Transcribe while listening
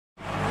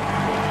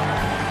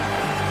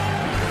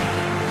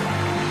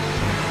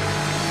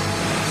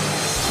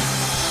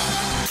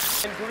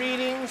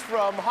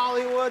from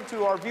Hollywood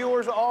to our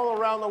viewers all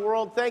around the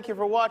world. Thank you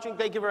for watching.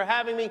 Thank you for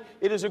having me.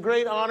 It is a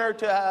great honor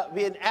to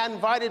be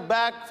invited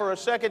back for a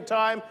second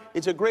time.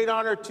 It's a great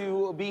honor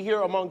to be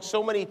here among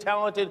so many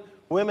talented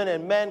women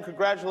and men.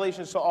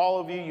 Congratulations to all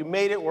of you. You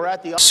made it. We're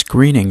at the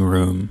screening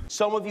room.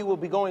 Some of you will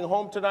be going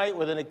home tonight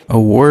with an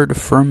award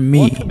from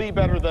me. What could be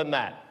better than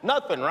that?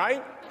 Nothing,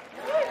 right?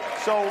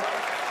 So,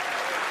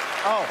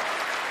 I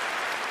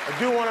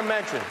do want to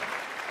mention.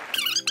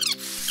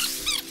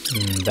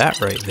 That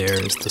right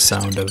there is the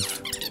sound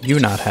of you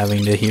not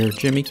having to hear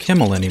Jimmy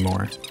Kimmel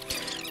anymore.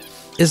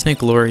 Isn't it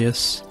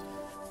glorious?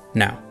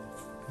 Now,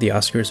 the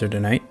Oscars are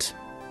tonight,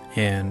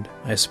 and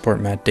I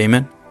support Matt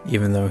Damon,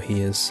 even though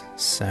he is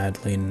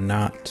sadly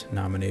not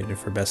nominated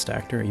for Best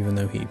Actor, even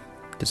though he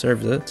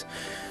deserves it.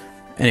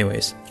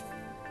 Anyways,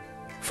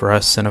 for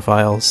us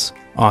cinephiles,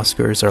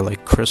 Oscars are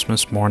like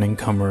Christmas morning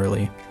come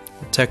early.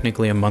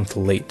 Technically a month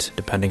late,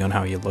 depending on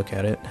how you look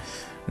at it.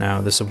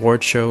 Now, this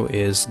award show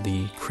is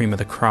the cream of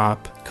the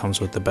crop, comes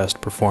with the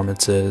best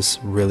performances,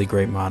 really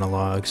great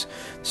monologues.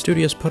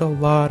 Studios put a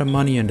lot of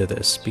money into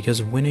this,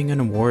 because winning an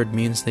award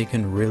means they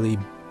can really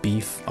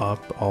beef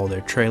up all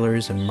their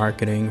trailers and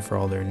marketing for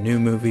all their new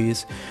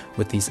movies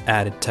with these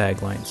added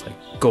taglines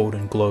like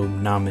Golden Globe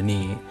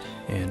nominee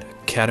and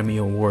Academy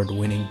Award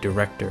winning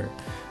director,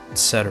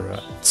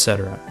 etc.,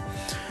 etc.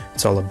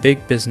 It's all a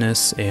big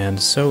business,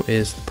 and so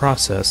is the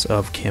process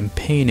of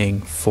campaigning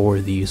for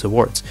these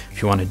awards.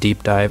 If you want a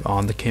deep dive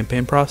on the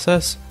campaign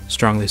process,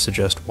 strongly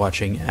suggest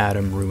watching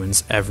Adam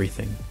Ruins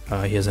Everything.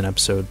 He has an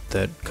episode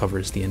that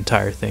covers the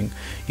entire thing.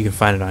 You can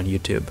find it on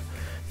YouTube.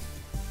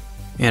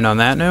 And on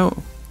that note,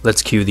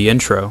 let's cue the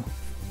intro.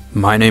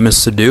 My name is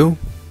Siddu,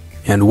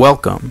 and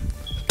welcome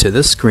to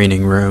the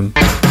screening room.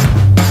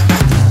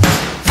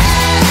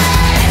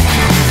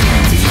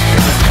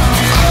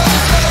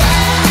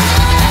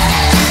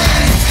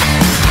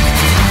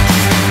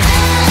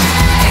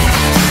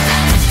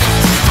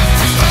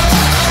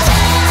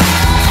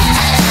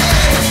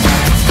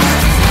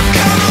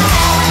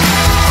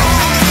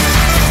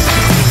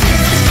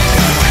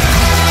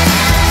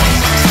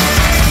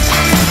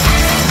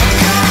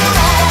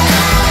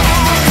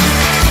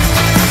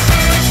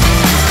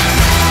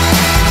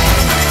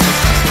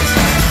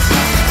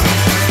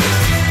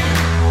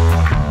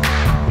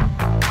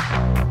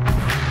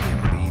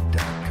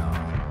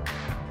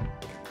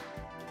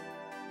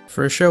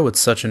 For a show with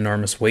such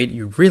enormous weight,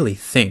 you really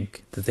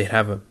think that they'd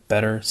have a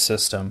better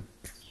system.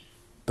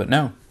 But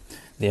no,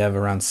 they have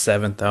around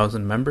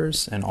 7,000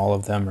 members, and all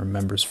of them are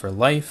members for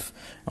life.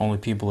 Only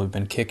people who have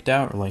been kicked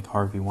out are like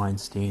Harvey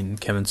Weinstein,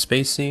 Kevin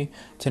Spacey,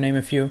 to name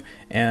a few.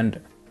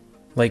 And,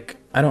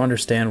 I don't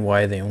understand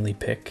why they only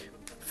pick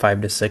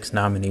 5 to 6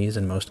 nominees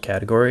in most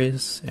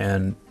categories,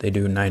 and they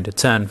do 9 to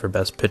 10 for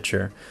Best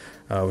Picture,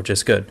 which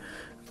is good.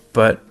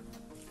 But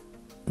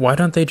why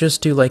don't they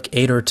just do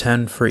 8 or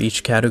 10 for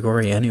each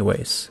category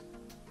anyways?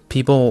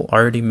 People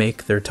already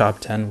make their top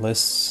 10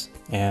 lists,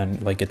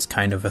 and it's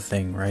kind of a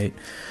thing, right?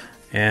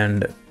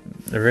 And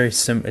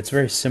it's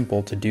very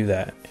simple to do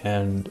that.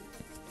 And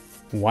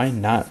why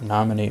not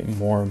nominate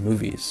more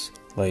movies?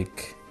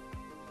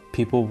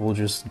 People will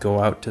just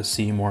go out to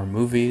see more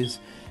movies,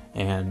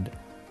 and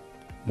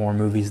more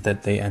movies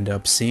that they end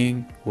up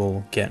seeing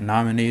will get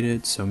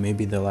nominated, so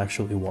maybe they'll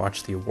actually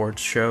watch the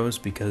awards shows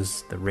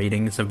because the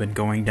ratings have been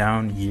going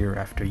down year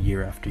after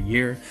year after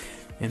year.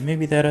 And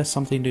maybe that has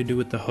something to do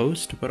with the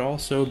host, but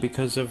also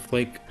because of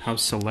how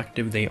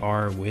selective they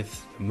are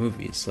with the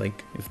movies.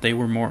 If they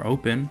were more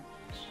open,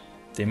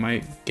 they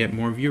might get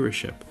more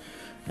viewership.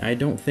 I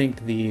don't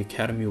think the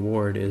Academy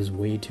Award is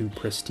way too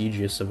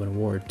prestigious of an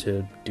award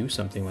to do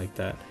something like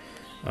that.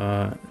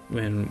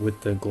 And with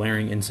the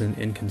glaring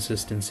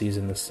inconsistencies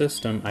in the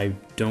system, I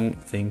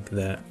don't think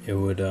that it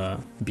would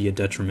be a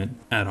detriment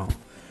at all.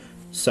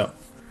 So,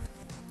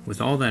 with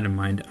all that in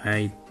mind,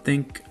 I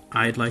think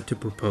I'd like to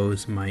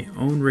propose my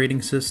own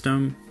rating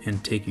system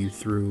and take you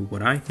through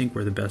what I think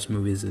were the best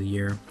movies of the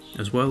year,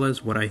 as well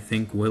as what I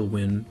think will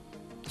win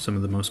some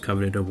of the most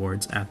coveted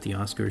awards at the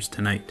Oscars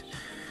tonight.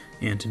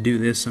 And to do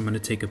this, I'm going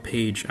to take a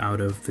page out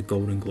of the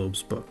Golden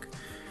Globes book.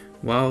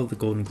 While the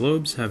Golden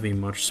Globes have a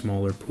much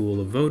smaller pool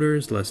of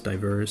voters, less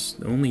diverse,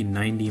 only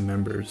 90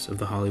 members of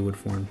the Hollywood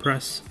Foreign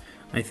Press,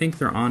 I think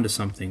they're onto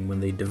something when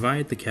they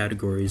divide the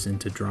categories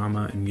into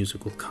drama and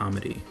musical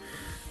comedy.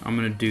 I'm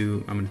going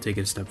to take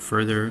it a step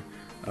further.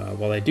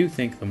 While I do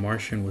think The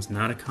Martian was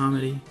not a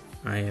comedy,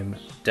 I am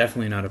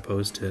definitely not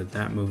opposed to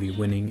that movie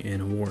winning an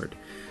award.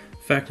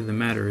 Fact of the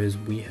matter is,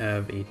 we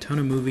have a ton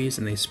of movies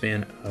and they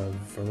span a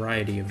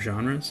variety of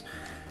genres.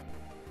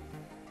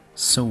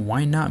 So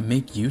why not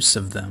make use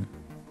of them?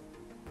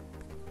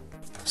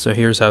 So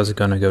here's how it's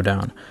gonna go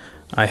down.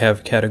 I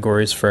have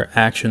categories for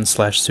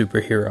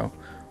action/superhero,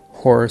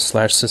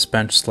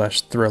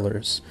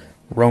 horror/suspense/thrillers,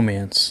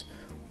 romance,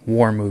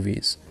 war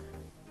movies,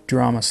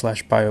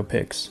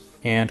 drama/biopics,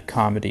 and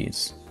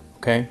comedies.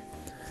 Okay?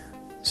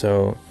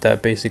 So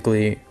that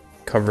basically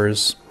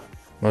covers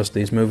most of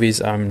these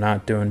movies. I'm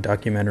not doing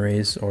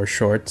documentaries or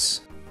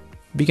shorts.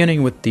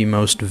 Beginning with the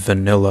most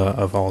vanilla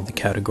of all the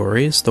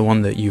categories, the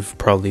one that you've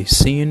probably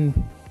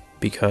seen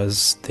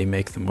because they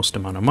make the most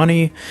amount of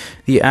money,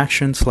 the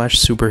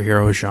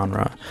action/superhero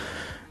genre.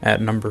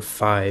 At number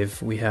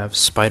 5, we have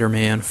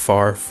Spider-Man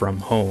Far From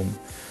Home,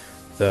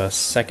 the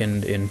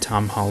second in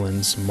Tom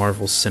Holland's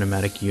Marvel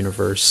Cinematic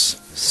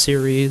Universe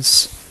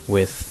series,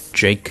 with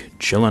Jake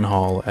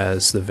Gyllenhaal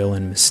as the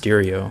villain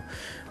Mysterio,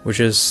 which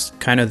is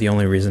kind of the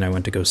only reason I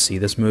went to go see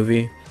this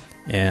movie.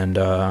 And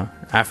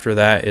after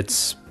that,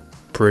 it's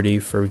pretty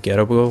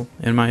forgettable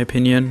in my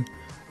opinion.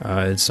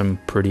 It's some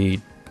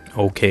pretty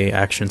okay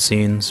action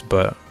scenes,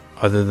 but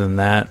other than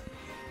that,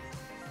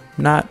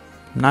 not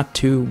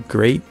too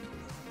great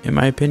in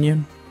my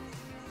opinion.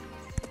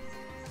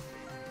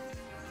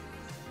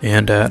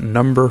 And at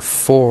number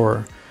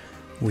 4,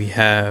 we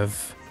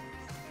have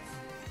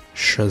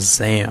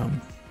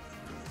Shazam.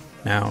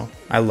 Now,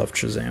 I love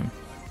Shazam.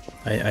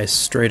 I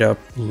straight up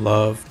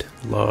loved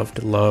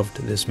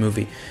this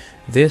movie.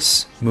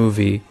 This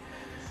movie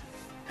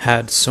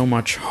had so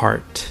much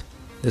heart.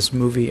 This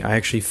movie, I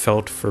actually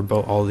felt for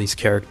all these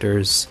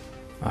characters.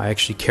 I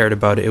actually cared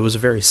about it. It was a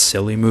very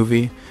silly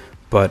movie,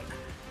 but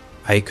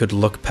I could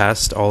look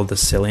past all the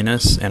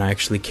silliness and I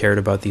actually cared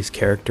about these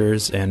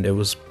characters, and it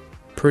was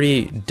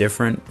pretty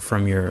different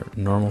from your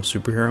normal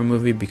superhero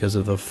movie because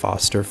of the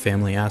foster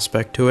family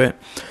aspect to it.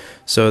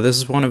 So this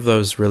is one of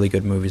those really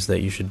good movies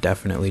that you should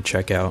definitely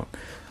check out.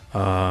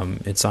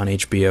 It's on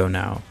HBO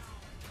now.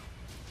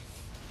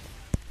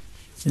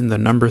 In the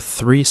number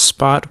 3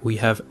 spot, we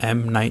have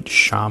M. Night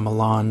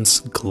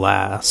Shyamalan's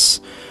Glass.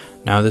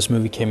 Now, this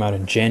movie came out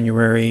in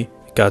January,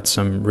 got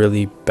some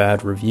really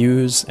bad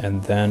reviews,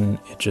 and then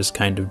it just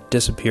kind of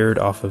disappeared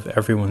off of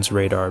everyone's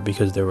radar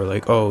because they were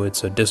like, oh,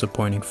 it's a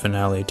disappointing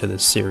finale to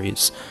this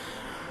series.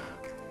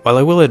 While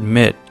I will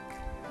admit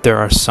there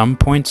are some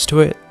points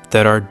to it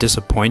that are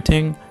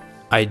disappointing,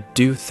 I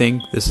do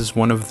think this is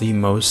one of the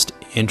most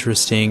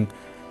interesting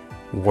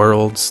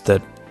worlds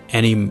that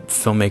any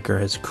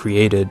filmmaker has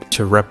created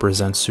to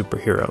represent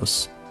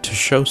superheroes. To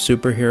show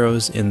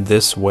superheroes in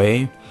this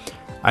way,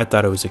 I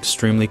thought it was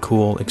extremely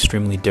cool,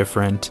 extremely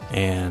different,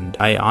 and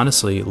I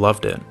honestly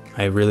loved it.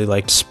 I really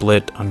liked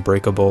Split,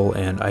 Unbreakable,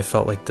 and I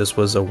felt like this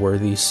was a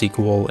worthy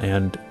sequel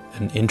and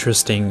an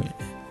interesting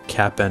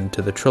cap end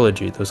to the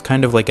trilogy. It was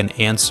kind of like an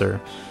answer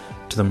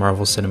to the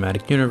Marvel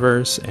Cinematic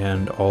Universe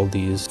and all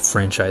these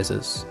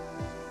franchises.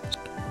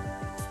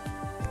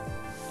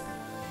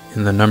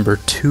 In the number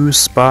 2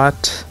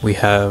 spot, we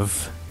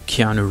have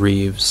Keanu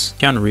Reeves.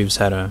 Keanu Reeves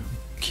had a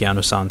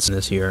Keanu-sans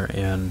this year,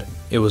 and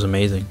it was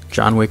amazing.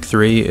 John Wick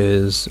 3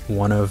 is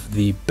one of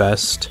the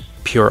best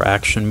pure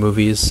action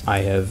movies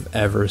I have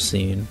ever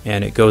seen,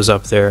 and it goes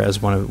up there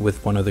as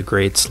with one of the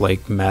greats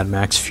like Mad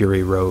Max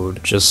Fury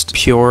Road. Just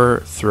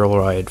pure thrill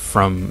ride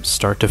from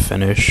start to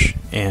finish,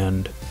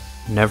 and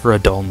never a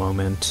dull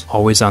moment,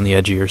 always on the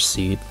edge of your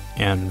seat,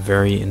 and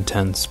very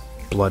intense,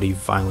 bloody,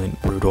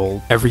 violent,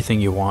 brutal,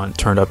 everything you want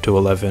turned up to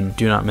 11.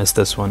 Do not miss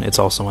this one. It's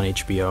also on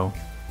HBO.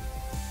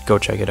 Go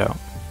check it out.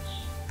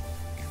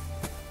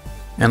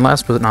 And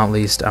last but not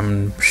least,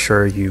 I'm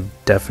sure you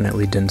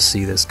definitely didn't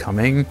see this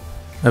coming.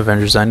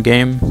 Avengers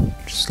Endgame,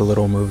 just a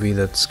little movie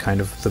that's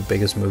kind of the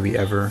biggest movie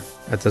ever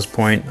at this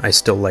point. I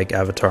still like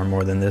Avatar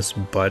more than this,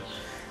 but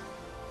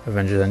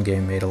Avengers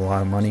Endgame made a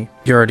lot of money.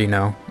 You already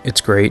know,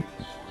 it's great.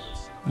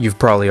 You've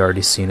probably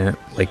already seen it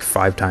like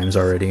 5 times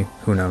already,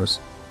 who knows.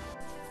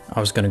 I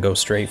was going to go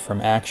straight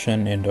from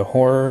action into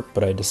horror,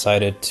 but I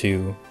decided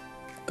to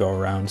go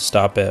around,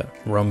 stop at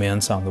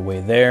romance on the way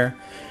there.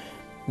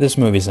 This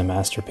movie's a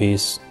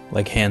masterpiece,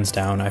 like hands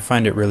down. I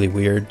find it really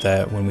weird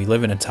that when we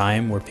live in a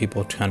time where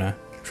people kind of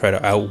try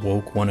to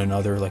outwoke one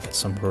another like it's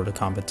some sort of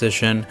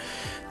competition,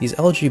 these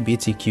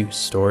LGBTQ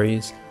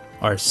stories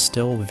are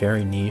still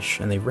very niche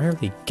and they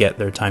rarely get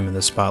their time in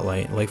the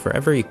spotlight. Like for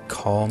every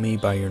Call Me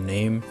By Your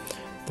Name,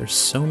 there's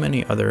so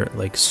many other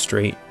like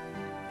straight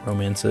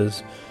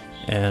romances.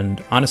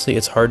 And honestly,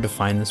 it's hard to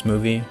find this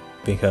movie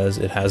because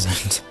it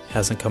hasn't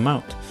come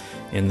out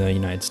in the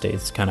United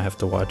States. Kind of have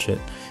to watch it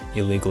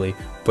illegally,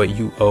 but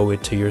you owe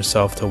it to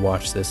yourself to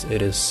watch this.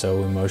 It is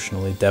so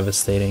emotionally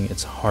devastating.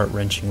 It's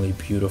heart-wrenchingly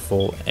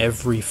beautiful.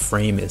 Every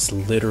frame is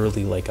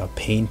literally like a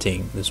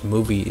painting. This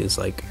movie is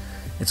like,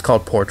 it's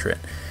called Portrait,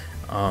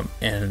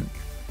 and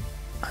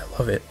I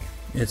love it.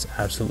 It's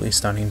absolutely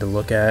stunning to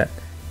look at,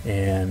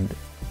 and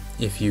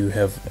if you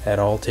have at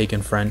all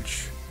taken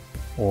French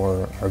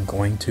or are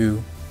going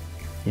to,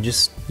 you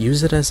just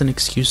use it as an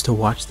excuse to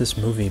watch this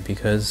movie,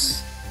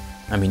 because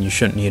I mean, you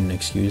shouldn't need an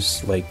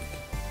excuse, like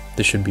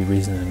this should be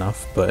reason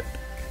enough, but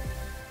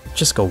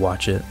just go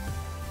watch it.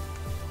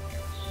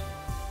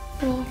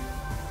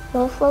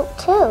 You'll float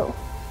too.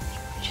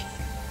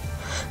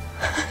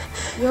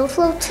 You'll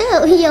float too.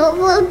 You'll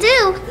float too.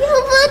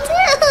 You'll float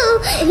too.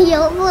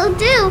 You'll float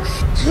too.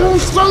 You'll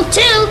float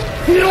too. You'll float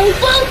too. You'll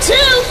float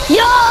too.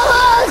 You'll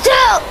float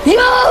too.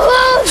 You'll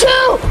float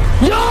too.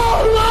 You'll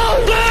float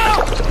too.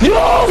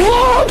 You'll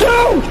float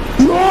too.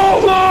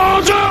 You'll float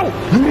too.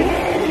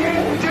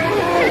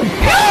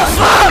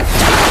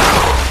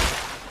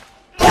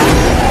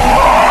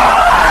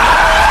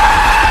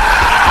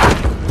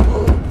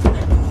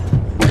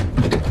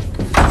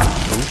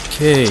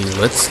 Okay,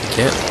 let's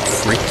get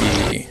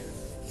freaky.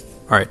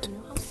 Alright,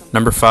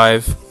 number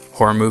 5,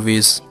 horror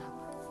movies,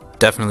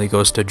 definitely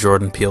goes to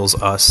Jordan Peele's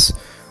Us.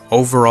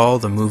 Overall,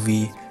 the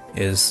movie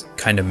is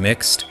kind of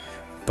mixed,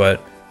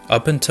 but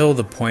up until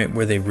the point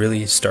where they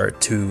really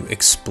start to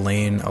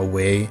explain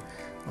away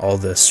all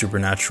the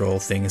supernatural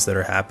things that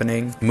are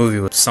happening, the movie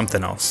was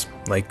something else.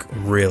 Like,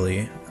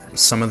 really,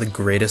 some of the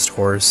greatest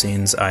horror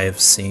scenes I have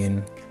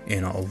seen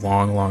in a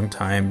long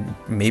time,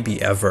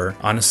 maybe ever.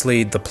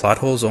 Honestly, the plot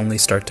holes only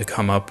start to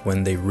come up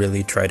when they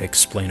really try to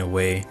explain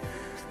away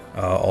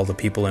all the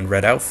people in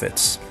red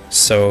outfits,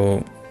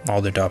 so all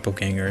the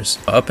doppelgangers.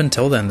 Up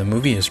until then, the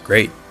movie is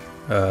great.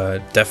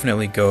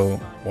 Definitely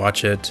go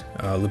watch it.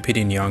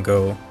 Lupita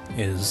Nyong'o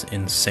is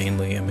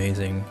insanely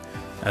amazing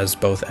as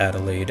both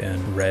Adelaide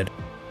and Red.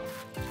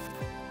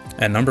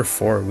 At number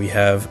 4, we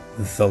have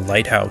The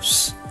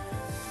Lighthouse,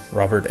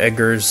 Robert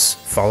Eggers'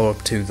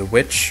 follow-up to The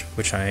Witch,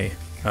 which I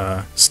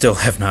still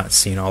have not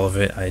seen all of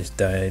it.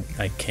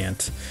 I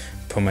can't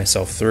put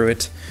myself through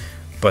it,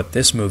 but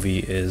this movie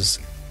is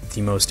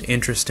the most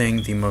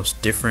interesting, the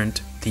most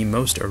different, the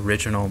most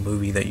original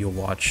movie that you'll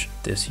watch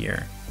this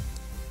year,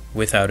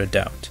 without a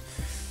doubt.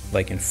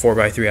 Like in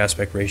 4:3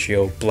 aspect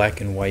ratio,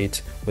 black and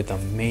white, with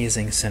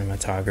amazing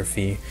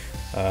cinematography.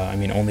 I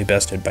mean, only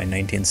bested by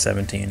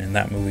 1917, and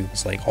that movie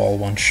was like all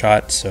one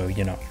shot, so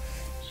you know,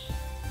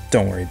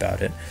 don't worry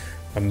about it.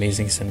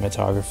 Amazing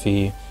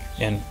cinematography,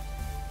 and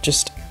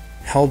just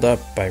held up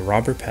by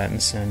Robert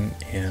Pattinson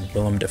and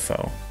Willem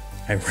Dafoe.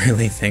 I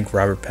really think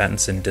Robert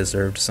Pattinson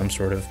deserved some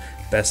sort of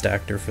Best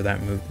Actor for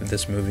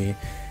this movie,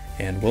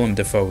 and Willem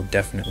Dafoe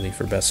definitely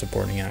for Best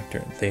Supporting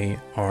Actor. They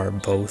are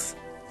both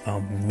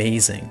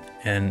amazing,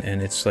 and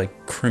it's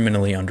like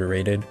criminally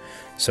underrated,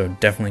 so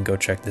definitely go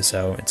check this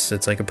out.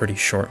 It's like a pretty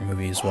short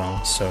movie as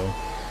well, so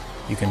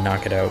you can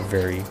knock it out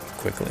very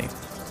quickly.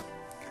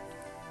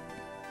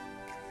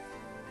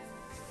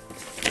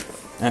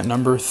 At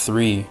number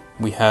 3,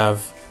 we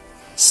have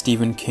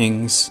Stephen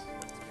King's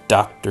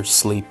Dr.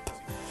 Sleep,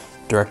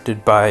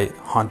 directed by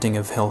Haunting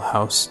of Hill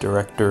House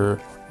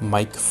director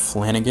Mike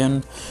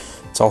Flanagan.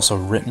 It's also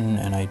written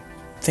and I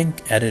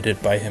think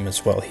edited by him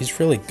as well. He's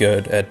really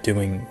good at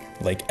doing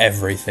like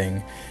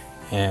everything,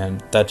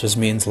 and that just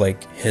means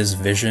like his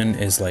vision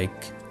is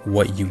like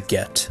what you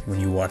get when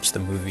you watch the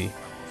movie.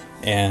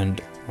 And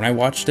when I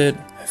watched it,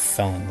 I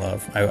fell in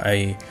love.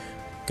 I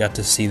got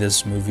to see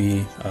this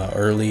movie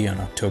early on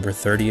October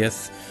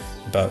 30th,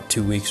 about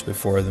 2 weeks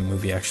before the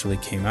movie actually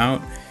came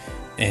out.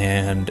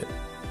 And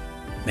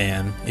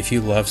man, if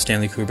you love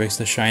Stanley Kubrick's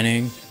The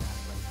Shining,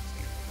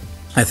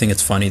 I think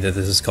it's funny that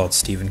this is called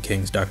Stephen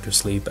King's Dr.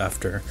 Sleep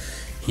after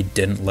he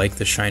didn't like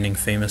The Shining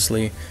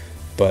famously.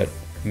 But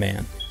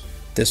man,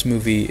 this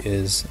movie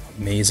is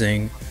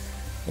amazing.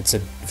 It's a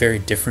very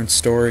different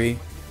story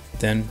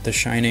than The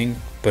Shining,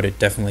 but it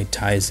definitely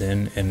ties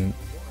in and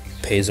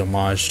pays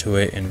homage to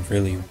it in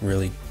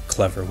really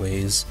clever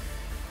ways.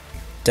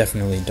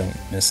 Definitely don't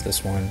miss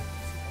this one.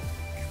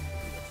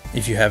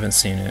 If you haven't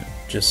seen it,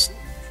 just,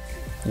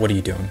 what are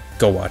you doing?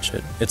 Go watch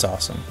it. It's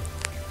awesome.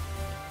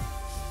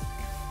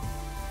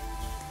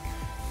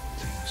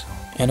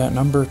 And at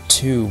number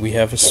 2, we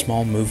have a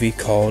small movie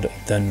called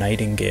The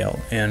Nightingale.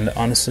 And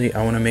honestly,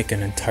 I want to make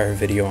an entire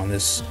video on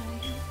this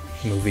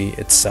movie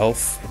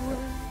itself,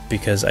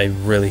 because I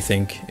really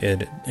think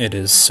it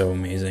is so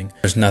amazing.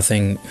 There's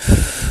nothing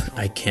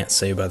I can't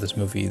say about this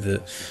movie. The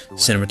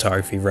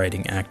cinematography,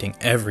 writing, acting,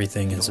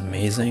 everything is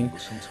amazing.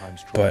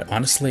 But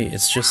honestly,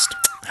 it's just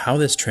how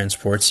this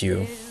transports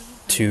you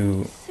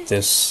to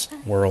this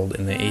world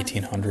in the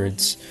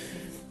 1800s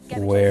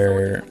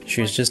where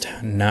she's just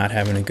not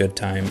having a good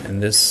time.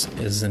 And this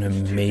is an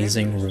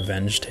amazing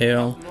revenge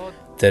tale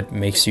that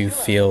makes you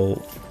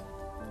feel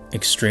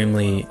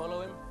extremely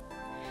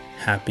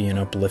happy and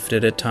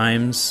uplifted at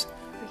times,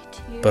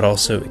 but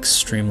also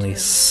extremely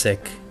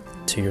sick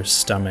to your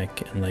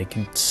stomach and like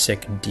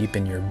sick deep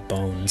in your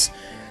bones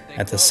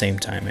at the same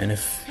time. And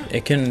if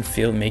it can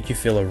make you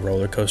feel a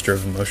roller coaster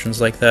of emotions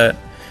like that,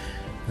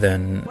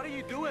 then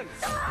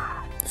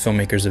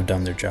filmmakers have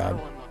done their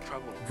job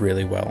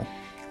really well.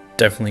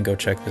 Definitely go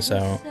check this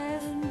out.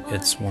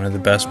 It's one of the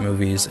best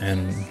movies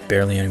and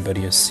barely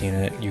anybody has seen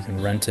it. You can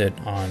rent it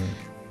on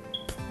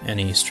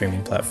any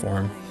streaming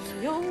platform.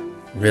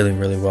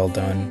 Really well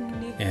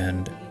done,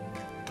 and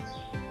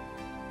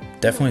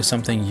definitely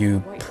something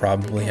you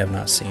probably have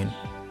not seen.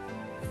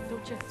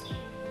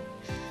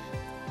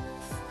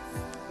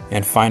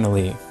 And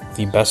finally,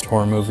 the best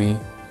horror movie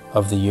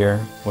of the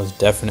year was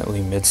definitely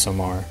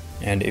Midsommar.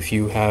 And if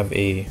you have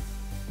a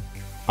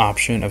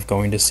option of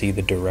going to see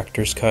the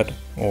director's cut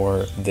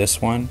or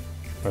this one,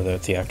 or the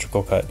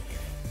theatrical cut,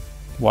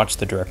 watch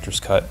the director's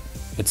cut.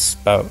 It's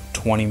about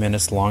 20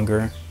 minutes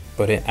longer,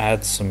 but it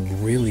adds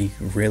some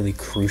really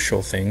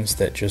crucial things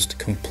that just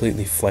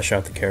completely flesh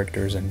out the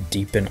characters and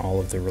deepen all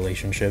of the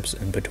relationships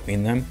in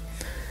between them.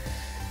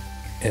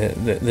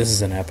 This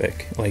is an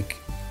epic. Like,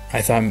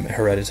 I thought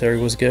Hereditary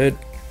was good,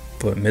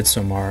 but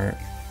Midsommar,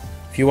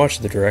 if you watch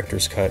the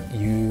director's cut,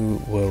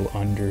 you will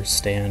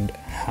understand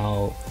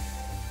how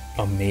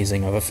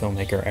amazing of a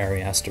filmmaker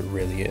Ari Aster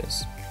really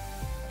is.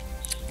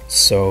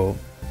 So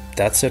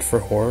that's it for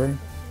horror.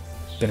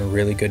 Been a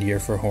really good year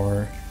for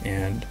horror,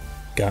 and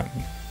got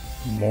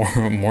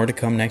more to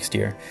come next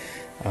year.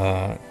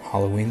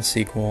 Halloween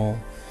sequel,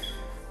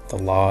 The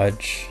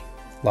Lodge,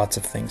 lots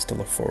of things to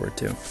look forward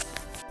to.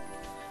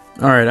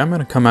 Alright, I'm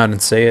gonna come out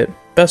and say it.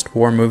 Best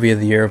war movie of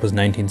the year was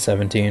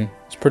 1917.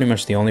 It's pretty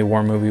much the only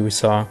war movie we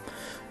saw,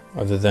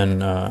 other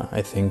than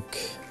I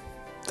think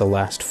The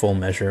Last Full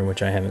Measure,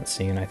 which I haven't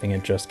seen. I think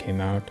it just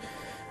came out.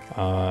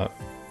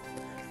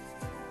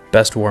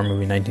 Best war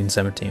movie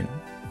 1917.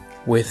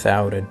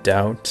 Without a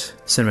doubt.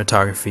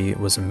 Cinematography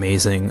was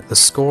amazing. The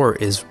score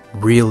is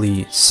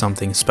really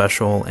something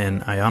special,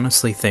 and I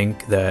honestly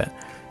think that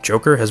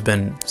Joker has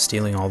been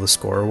stealing all the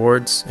score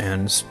awards,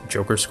 and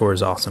Joker's score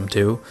is awesome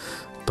too,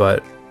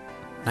 but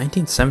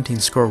 1917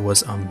 score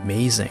was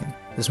amazing.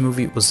 This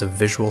movie was a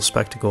visual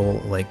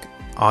spectacle, like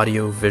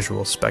audio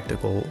visual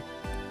spectacle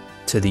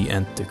to the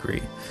nth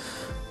degree.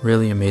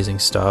 Really amazing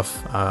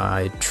stuff.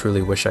 I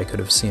truly wish I could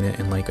have seen it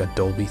in like a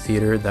Dolby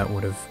theater. That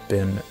would have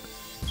been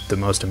the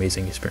most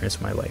amazing experience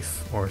of my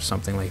life, or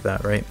something like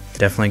that, right?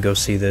 Definitely go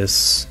see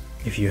this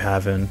if you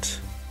haven't.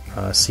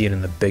 See it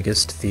in the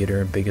biggest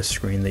theater, biggest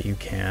screen that you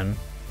can,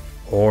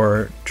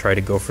 or try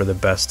to go for the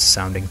best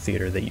sounding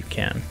theater that you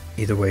can.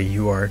 Either way,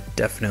 you are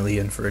definitely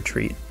in for a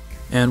treat.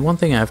 And one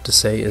thing I have to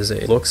say is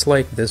it looks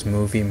like this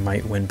movie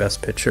might win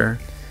Best Picture.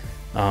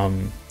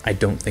 I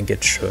don't think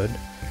it should.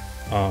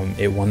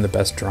 It won the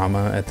Best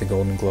Drama at the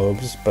Golden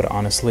Globes, but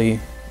honestly,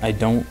 I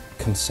don't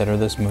consider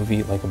this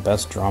movie like a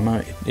best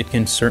drama. It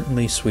can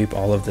certainly sweep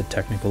all of the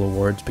technical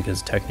awards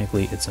because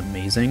technically it's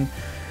amazing,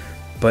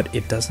 but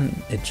it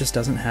just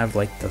doesn't have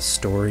like the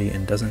story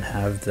and doesn't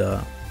have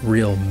the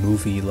real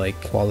movie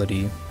like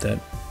quality that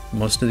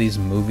most of these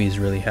movies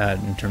really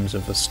had in terms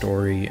of a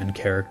story and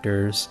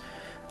characters.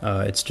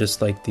 It's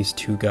just like these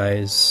two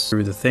guys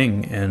through the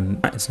thing,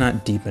 and it's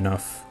not deep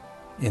enough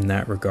in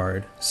that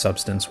regard,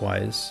 substance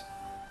wise,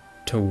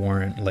 to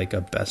warrant like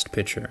a Best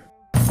Picture.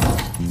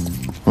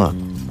 Look,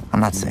 I'm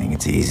not saying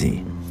it's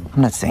easy.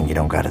 I'm not saying you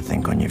don't gotta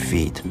think on your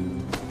feet.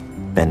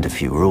 Bend a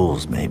few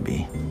rules,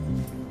 maybe.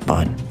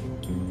 But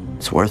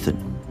it's worth it.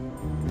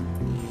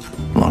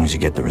 As long as you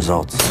get the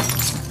results.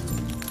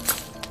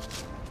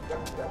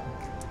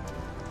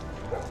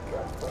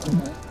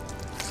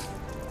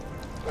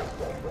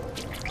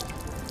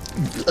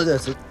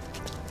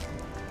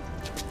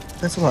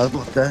 That's a lot of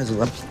blood.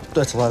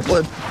 That's a lot of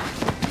blood.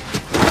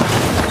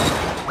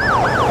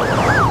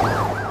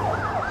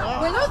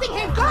 We're losing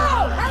him! Go!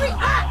 Hurry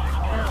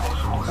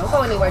up! Don't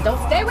go anywhere.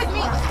 Don't stay with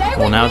me. Stay with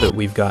me! Well, now that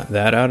we've got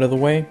that out of the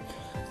way,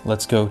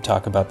 let's go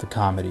talk about the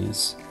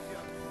comedies.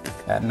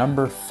 At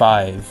number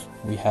 5,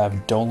 we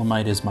have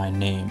Dolomite Is My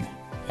Name.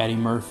 Eddie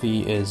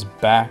Murphy is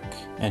back,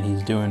 and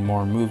he's doing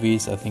more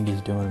movies. I think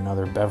he's doing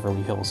another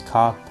Beverly Hills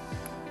Cop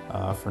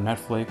for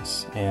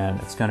Netflix, and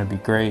it's gonna be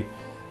great.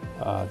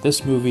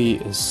 This movie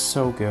is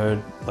so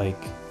good. Like,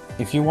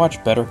 if you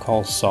watch Better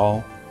Call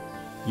Saul,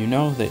 you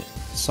know that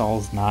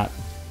Saul's not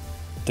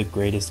the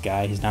greatest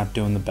guy. He's not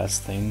doing the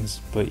best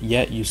things, but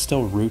yet you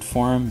still root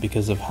for him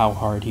because of how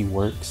hard he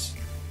works.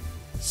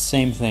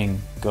 Same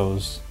thing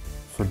goes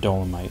for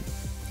Dolomite.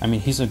 I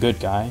mean, he's a good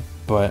guy,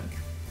 but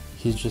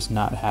he's just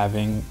not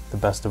having the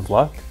best of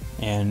luck,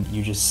 and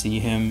you just see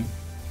him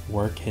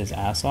work his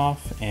ass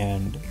off,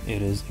 and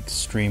it is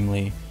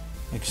extremely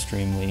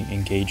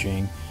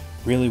engaging,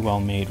 really well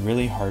made,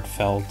 really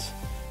heartfelt,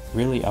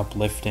 really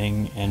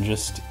uplifting, and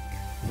just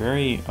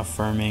very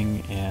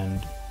affirming.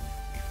 And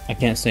I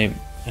can't say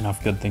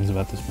enough good things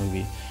about this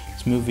movie.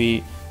 This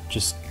movie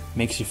just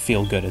makes you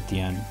feel good at the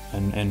end,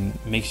 and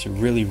makes you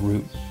really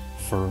root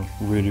for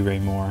Rudy Ray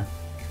Moore.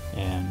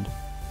 And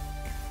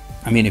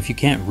I mean, if you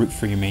can't root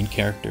for your main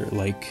character,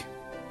 like,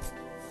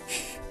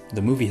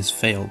 the movie has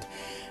failed,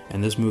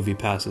 and this movie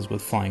passes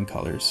with flying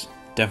colors.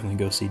 Definitely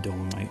go see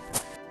Dolomite.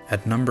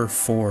 At number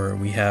 4,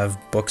 we have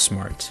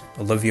Booksmart,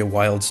 Olivia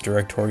Wilde's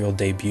directorial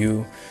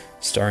debut,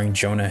 starring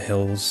Jonah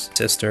Hill's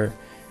sister,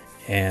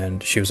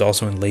 and she was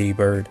also in Lady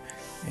Bird,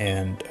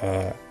 and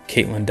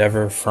Caitlin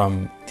Dever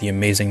from the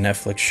amazing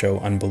Netflix show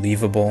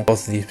Unbelievable.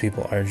 Both of these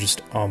people are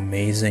just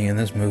amazing in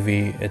this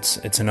movie.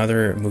 It's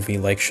another movie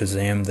like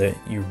Shazam that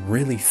you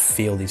really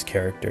feel these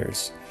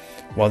characters.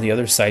 While the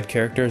other side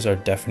characters are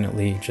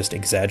definitely just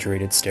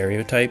exaggerated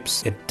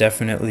stereotypes, it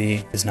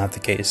definitely is not the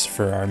case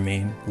for our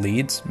main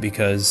leads,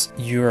 because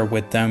you are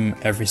with them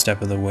every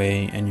step of the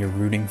way and you're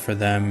rooting for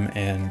them,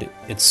 and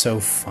it's so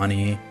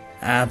funny,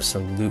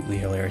 absolutely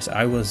hilarious.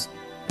 I was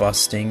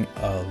busting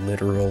a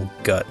literal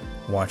gut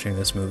watching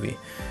this movie.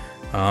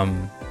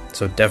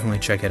 So definitely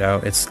check it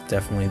out. It's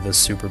definitely the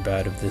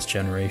Superbad of this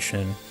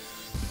generation.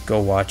 Go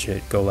watch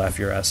it, go laugh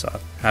your ass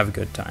off, have a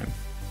good time.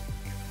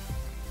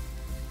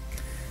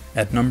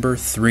 At number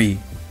 3,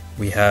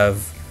 we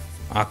have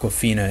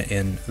Awkwafina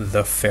in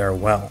The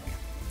Farewell.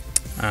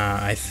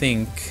 I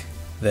think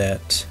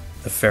that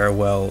The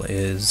Farewell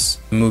is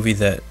a movie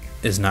that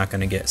is not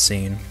going to get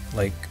seen.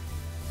 Like,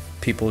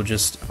 people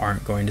just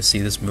aren't going to see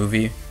this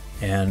movie,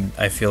 and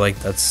I feel like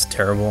that's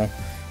terrible.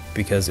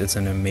 because it's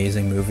an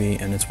amazing movie,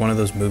 and it's one of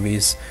those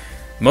movies.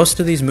 Most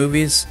of these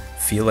movies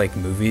feel like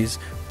movies,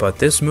 but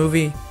this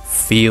movie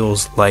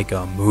feels like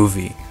a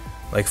movie.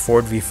 Like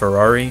Ford v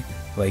Ferrari,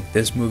 like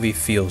this movie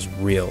feels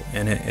real,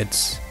 and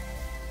it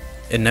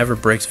never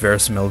breaks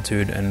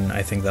verisimilitude, and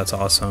I think that's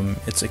awesome.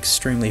 It's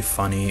extremely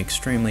funny,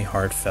 extremely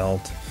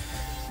heartfelt,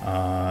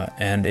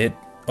 and it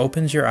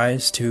opens your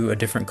eyes to a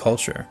different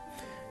culture.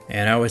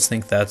 And I always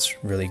think that's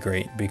really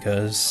great,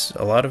 because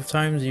a lot of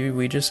times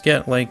we just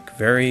get like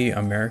very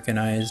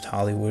Americanized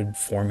Hollywood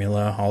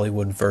formula,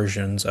 Hollywood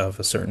versions of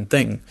a certain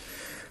thing,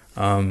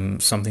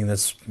 something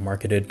that's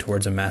marketed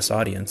towards a mass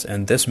audience.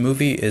 And this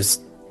movie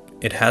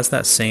it has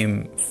that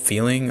same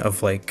feeling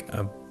of like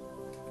a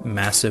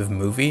massive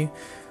movie,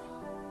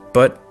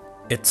 but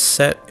it's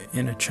set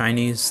in a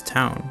Chinese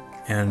town,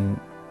 and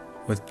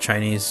with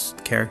Chinese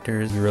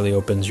characters, it really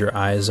opens your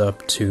eyes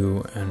up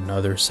to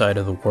another side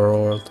of the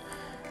world.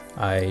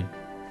 I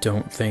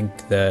don't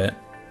think that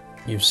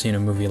you've seen a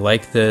movie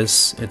like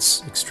this.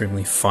 It's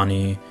extremely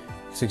funny.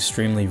 It's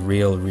extremely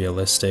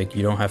realistic.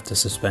 You don't have to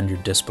suspend your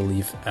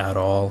disbelief at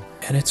all.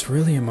 And it's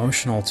really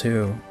emotional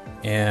too.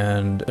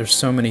 And there's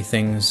so many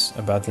things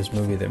about this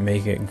movie that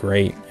make it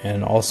great.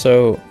 And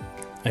also,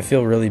 I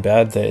feel really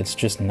bad that it's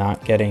just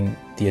not getting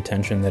the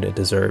attention that it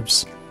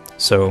deserves.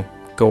 So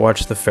go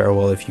watch The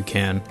Farewell if you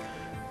can.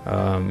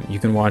 You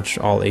can watch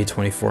all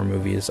A24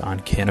 movies on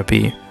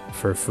Canopy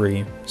for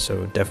free,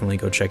 so definitely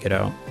go check it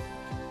out.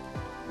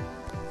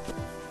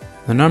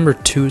 The number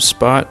 2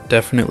 spot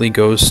definitely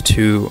goes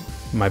to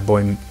my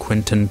boy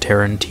Quentin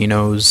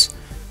Tarantino's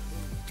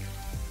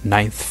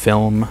 9th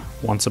film,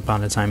 Once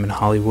Upon a Time in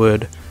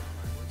Hollywood.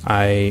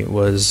 I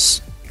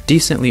was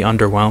decently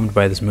underwhelmed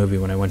by this movie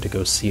when I went to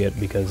go see it,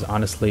 because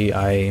honestly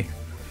I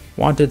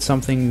wanted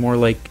something more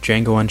like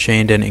Django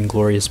Unchained and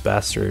Inglourious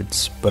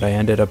Bastards, but I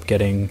ended up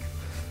getting,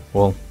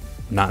 well,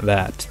 not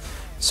that.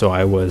 So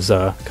I was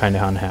kind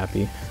of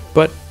unhappy.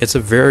 But it's a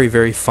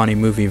very funny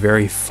movie,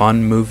 very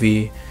fun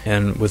movie,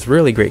 and with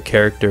really great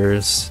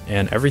characters,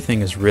 and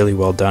everything is really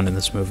well done in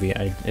this movie.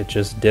 It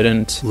just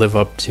didn't live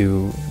up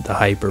to the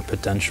hype or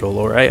potential,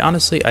 or I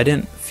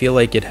didn't feel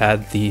like it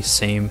had the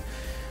same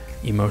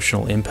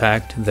emotional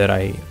impact that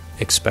I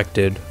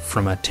expected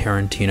from a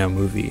Tarantino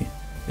movie.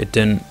 It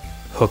didn't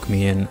hook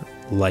me in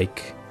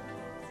like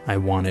I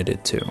wanted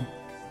it to.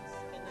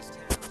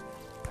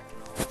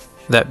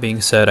 That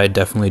being said, I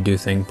definitely do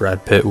think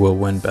Brad Pitt will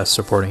win Best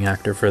Supporting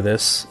Actor for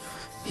this.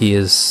 He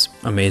is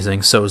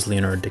amazing, so is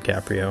Leonardo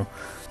DiCaprio.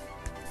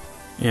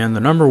 And the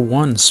number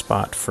 1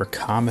 spot for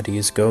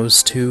comedies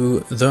goes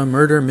to the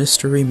murder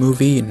mystery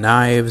movie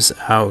Knives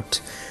Out.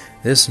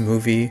 This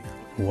movie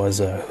was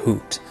a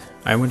hoot.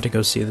 I went to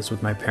go see this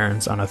with my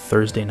parents on a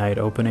Thursday night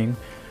opening.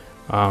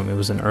 It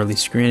was an early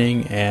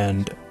screening,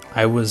 and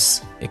I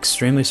was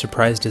extremely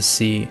surprised to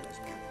see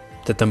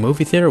that the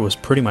movie theater was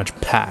pretty much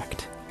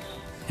packed.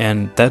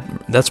 And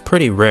that's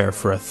pretty rare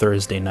for a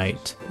Thursday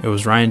night. It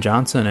was Rian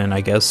Johnson, and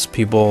I guess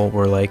people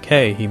were like,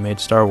 hey, he made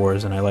Star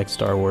Wars, and I like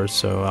Star Wars,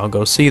 so I'll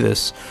go see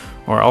this.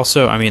 Or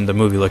also, I mean, the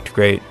movie looked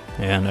great,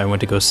 and I went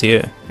to go see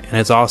it, and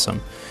it's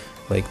awesome.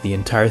 Like, the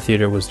entire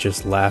theater was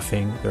just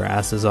laughing their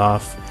asses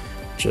off,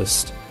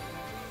 just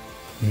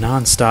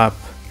non-stop.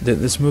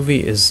 This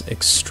movie is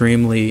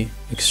extremely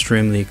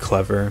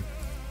clever.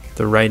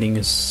 The writing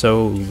is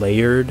so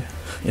layered.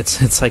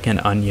 It's like an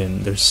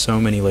onion. There's so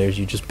many layers.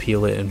 You just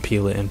peel it and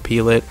peel it and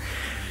peel it,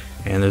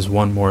 and there's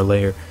one more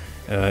layer.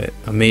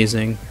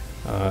 Amazing.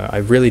 I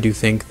really do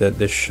think that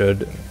this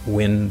should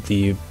win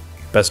the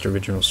Best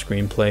Original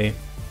Screenplay.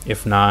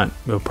 If not,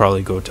 it'll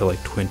probably go to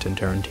like Quentin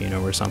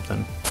Tarantino or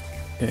something.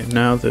 Okay,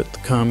 now that the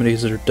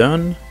comedies are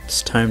done,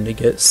 it's time to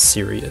get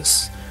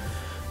serious.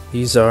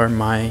 These are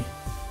my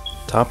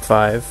top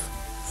 5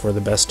 for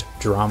the best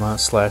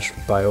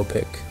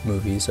drama/biopic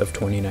movies of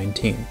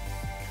 2019.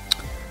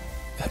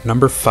 At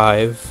number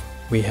 5,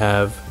 we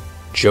have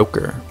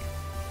Joker.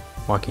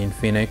 Joaquin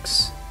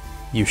Phoenix,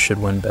 you should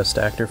win Best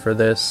Actor for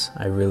this.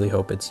 I really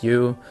hope it's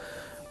you.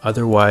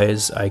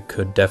 Otherwise, I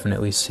could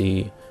definitely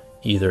see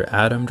either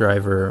Adam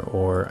Driver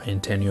or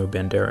Antonio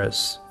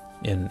Banderas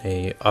in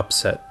a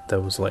upset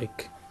that was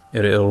like,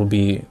 it'll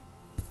be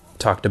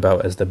talked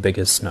about as the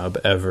biggest snub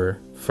ever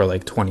for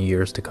like 20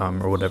 years to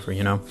come or whatever,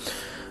 you know?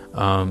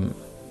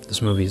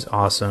 This movie's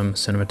awesome.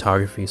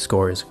 Cinematography,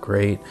 score is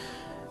great.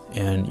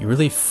 And you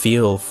really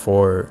feel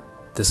for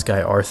this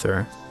guy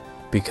Arthur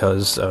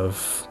because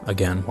of,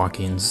 again,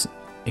 Joaquin's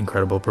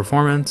incredible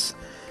performance.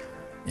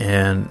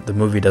 And the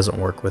movie doesn't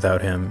work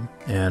without him.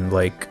 And,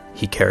 like,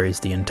 he carries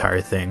the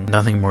entire thing.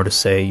 Nothing more to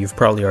say. You've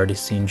probably already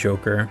seen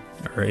Joker.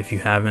 Or if you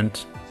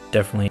haven't,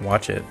 definitely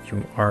watch it.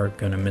 You are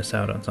going to miss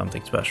out on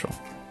something special.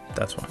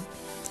 That's why.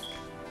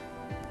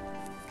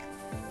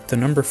 The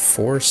number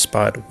 4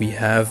 spot, we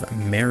have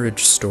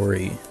Marriage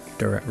Story.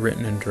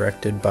 Written and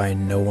directed by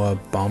Noah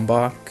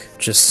Baumbach.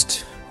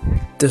 Just,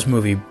 this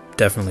movie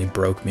definitely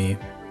broke me.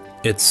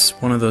 It's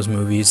one of those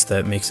movies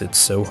that makes it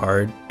so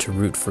hard to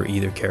root for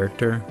either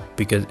character,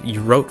 because you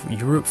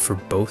root for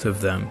both of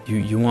them.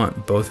 You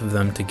want both of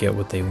them to get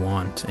what they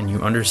want, and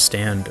you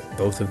understand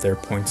both of their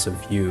points of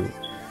view,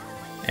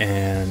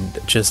 and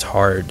just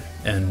hard.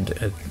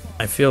 And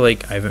I feel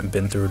like I haven't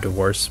been through a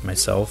divorce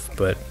myself,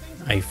 but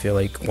I feel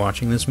like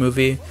watching this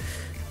movie,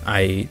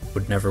 I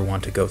would never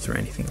want to go through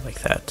anything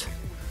like that.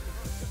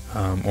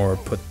 Or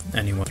put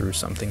anyone through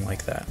something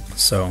like that.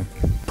 So,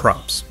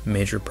 props,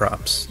 major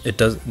props.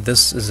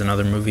 This is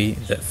another movie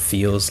that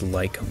feels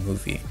like a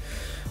movie,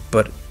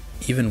 but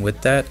even with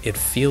that, it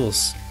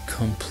feels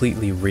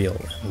completely real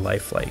and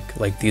lifelike.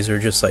 Like, these are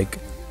just like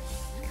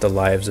the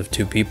lives of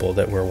two people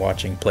that we're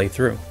watching play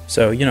through.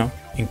 So, you know,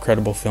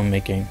 incredible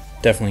filmmaking.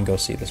 Definitely go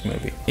see this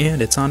movie.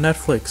 And it's on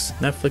Netflix.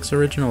 Netflix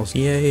Originals.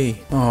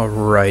 Yay.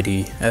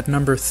 Alrighty. At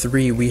number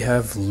 3, we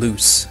have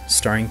Loose,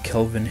 starring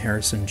Kelvin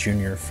Harrison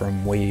Jr.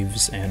 from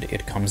Waves and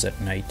It Comes at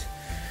Night.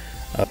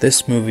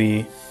 This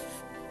movie's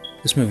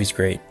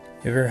great.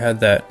 Have you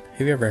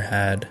ever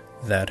had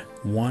that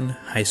one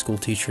high school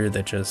teacher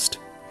that just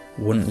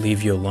wouldn't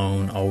leave you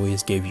alone,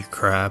 always gave you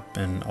crap,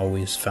 and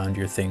always found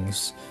your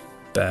things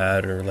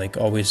bad, or like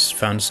always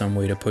found some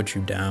way to put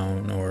you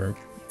down, or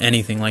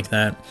anything like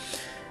that?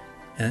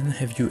 And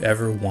have you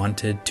ever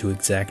wanted to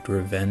exact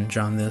revenge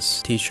on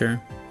this teacher?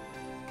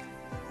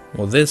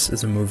 Well, this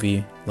is a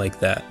movie like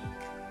that.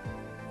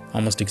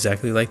 Almost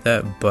exactly like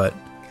that, but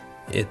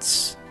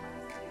it's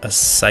a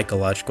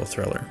psychological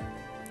thriller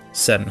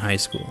set in high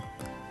school.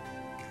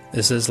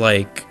 This is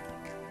like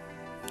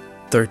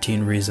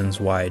 13 Reasons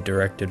Why,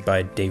 directed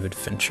by David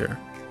Fincher.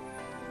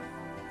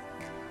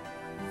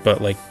 But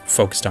like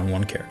focused on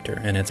one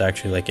character, and it's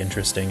actually like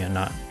interesting and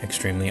not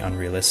extremely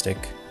unrealistic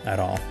at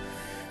all.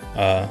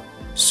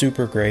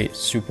 Super great,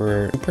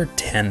 super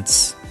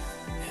tense,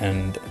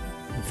 and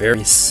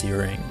very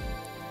searing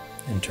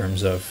in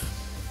terms of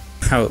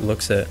how it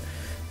looks at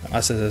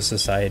us as a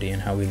society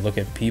and how we look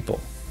at people.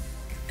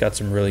 Got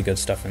some really good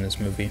stuff in this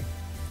movie.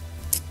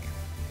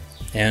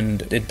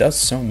 And it does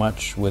so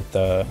much with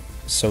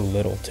so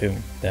little too,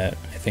 that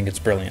I think it's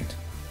brilliant.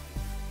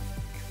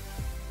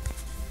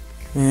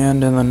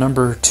 And in the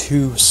number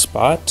 2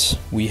 spot,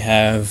 we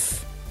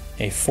have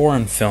a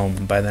foreign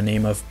film by the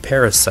name of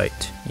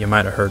Parasite. You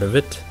might have heard of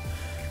it.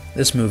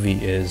 This movie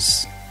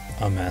is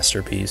a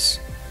masterpiece.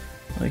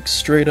 Like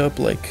straight up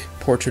like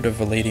Portrait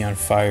of a Lady on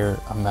Fire,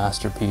 a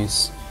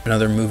masterpiece.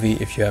 Another movie,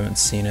 if you haven't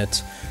seen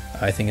it,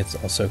 I think it's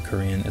also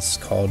Korean. It's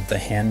called The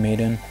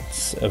Handmaiden.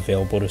 It's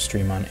available to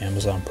stream on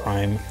Amazon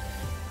Prime.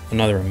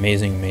 Another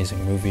amazing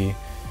movie.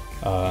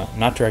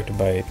 Not directed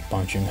by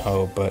Bong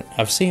Joon-ho, but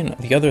I've seen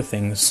the other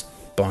things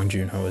Bong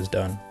Joon-ho has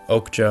done.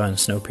 Okja and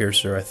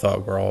Snowpiercer I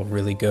thought were all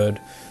really good.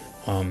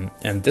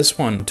 And this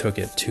one took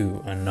it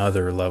to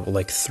another level,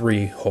 like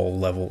 3 whole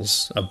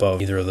levels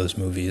above either of those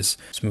movies.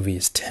 This movie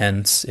is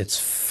tense, it's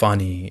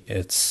funny,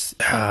 it's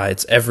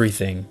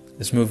everything.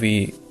 This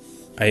movie,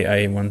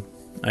 I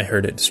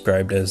heard it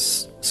described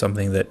as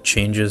something that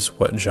changes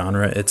what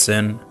genre it's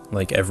in,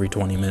 like every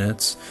 20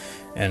 minutes.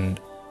 And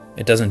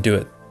it doesn't do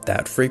it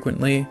that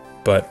frequently,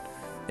 but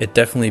it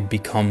definitely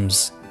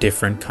becomes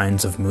different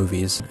kinds of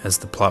movies as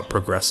the plot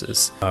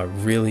progresses.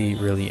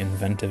 Really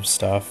inventive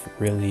stuff,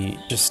 really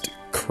just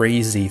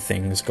crazy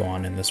things go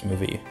on in this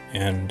movie,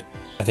 and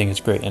I think it's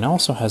great. And it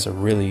also has a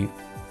really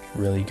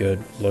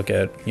good look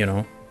at, you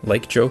know,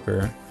 like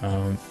Joker,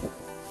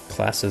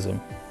 classism.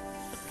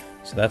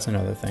 So that's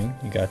another thing.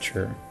 You got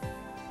your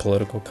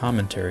political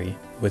commentary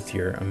with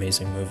your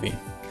amazing movie.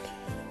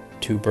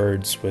 2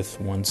 birds with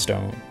 1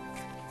 stone.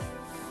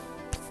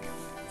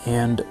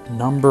 And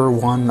number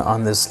 1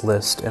 on this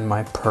list, and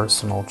my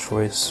personal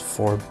choice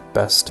for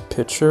Best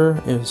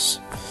Picture, is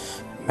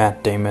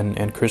Matt Damon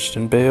and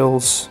Christian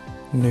Bale's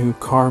new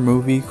car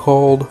movie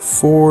called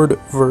Ford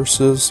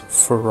vs.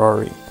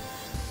 Ferrari.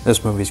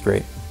 This movie's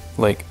great.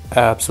 Like,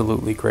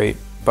 absolutely great.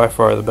 By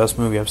far the best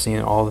movie I've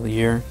seen all of the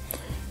year.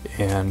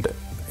 And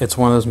it's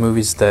one of those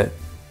movies that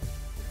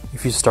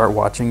if you start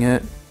watching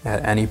it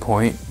at any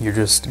point, you're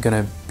just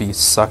gonna be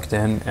sucked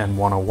in and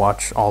want to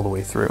watch all the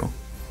way through.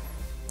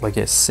 Like,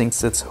 it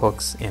sinks its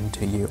hooks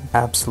into you.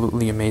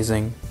 Absolutely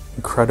amazing,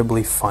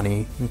 incredibly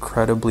funny,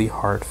 incredibly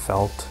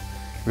heartfelt.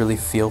 Really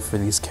feel for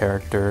these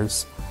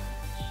characters,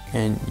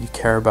 and you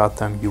care about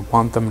them, you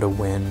want them to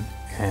win,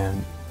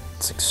 and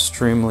it's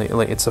extremely,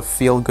 like, it's a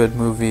feel-good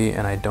movie,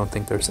 and I don't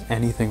think there's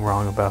anything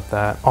wrong about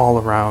that. All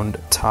around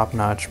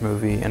top-notch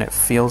movie, and it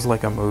feels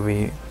like a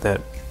movie that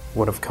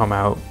would have come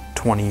out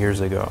 20 years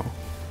ago.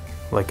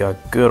 Like a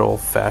good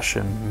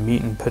old-fashioned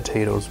meat and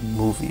potatoes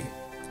movie.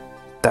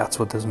 That's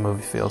what this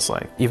movie feels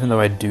like. Even though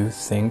I do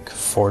think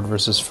Ford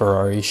vs.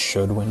 Ferrari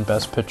should win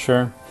Best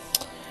Picture,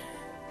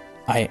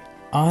 I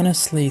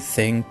honestly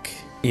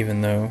think, even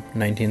though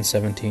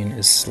 1917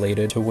 is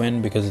slated to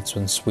win because it's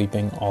been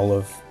sweeping all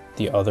of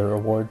the other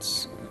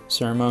awards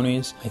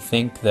ceremonies, I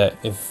think that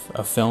if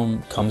a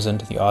film comes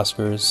into the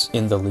Oscars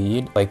in the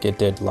lead, like it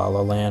did La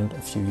La Land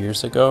a few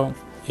years ago,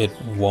 it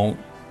won't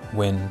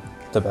win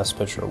the Best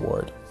Picture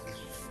award.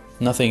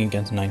 Nothing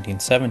against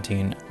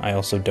 1917, I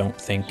also don't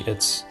think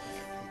it's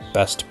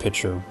Best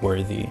Picture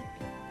worthy.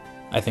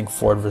 I think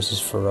Ford vs.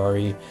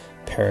 Ferrari,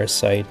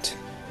 Parasite,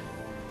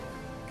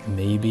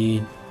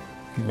 maybe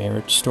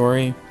Marriage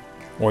Story,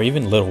 or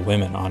even Little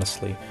Women,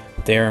 honestly.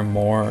 They're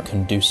more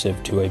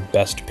conducive to a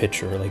Best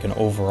Picture, like an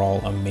overall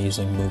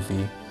amazing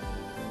movie,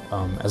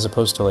 as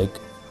opposed to like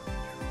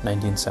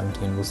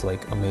 1917 was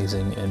like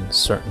amazing in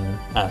certain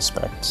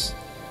aspects.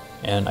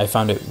 And I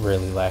found it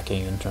really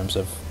lacking in terms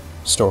of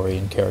story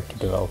and character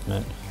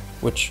development,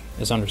 which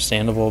is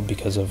understandable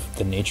because of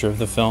the nature of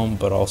the film,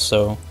 but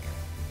also,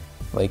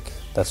 like,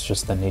 that's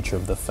just the nature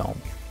of the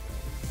film.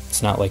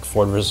 It's not like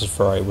Ford vs.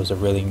 Ferrari was a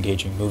really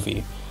engaging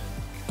movie,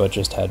 but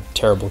just had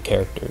terrible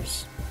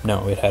characters.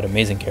 No, it had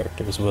amazing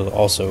characters, but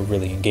also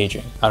really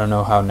engaging. I don't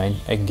know how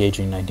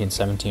engaging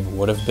 1917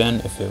 would have been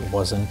if it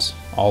wasn't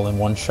all in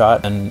one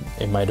shot, and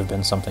it might have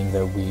been something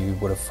that we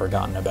would have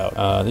forgotten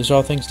about. These are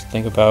all things to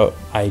think about.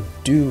 I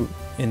do,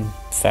 in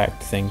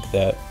fact, think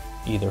that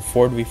either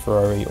Ford v.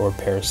 Ferrari or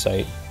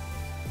Parasite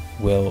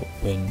will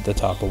win the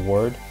top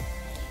award.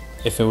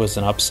 If it was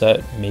an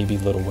upset, maybe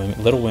Little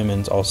Women. Little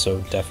Women's also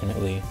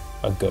definitely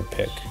a good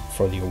pick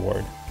for the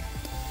award.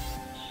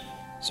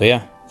 So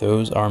yeah,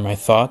 those are my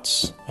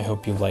thoughts. I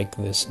hope you like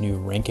this new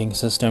ranking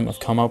system I've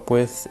come up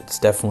with. It's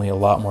definitely a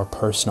lot more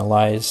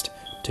personalized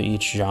to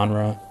each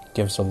genre,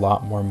 gives a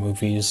lot more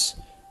movies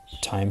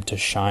time to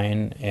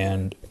shine,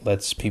 and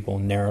lets people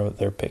narrow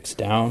their picks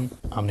down.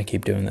 I'm gonna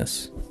keep doing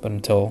this. But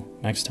until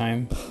next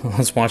time,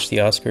 let's watch the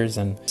Oscars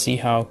and see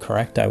how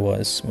correct I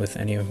was with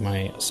any of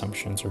my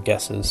assumptions or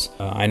guesses.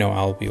 I know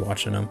I'll be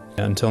watching them.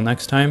 Until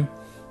next time,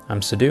 I'm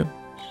Siddu,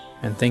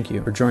 and thank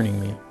you for joining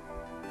me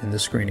in the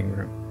screening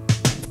room.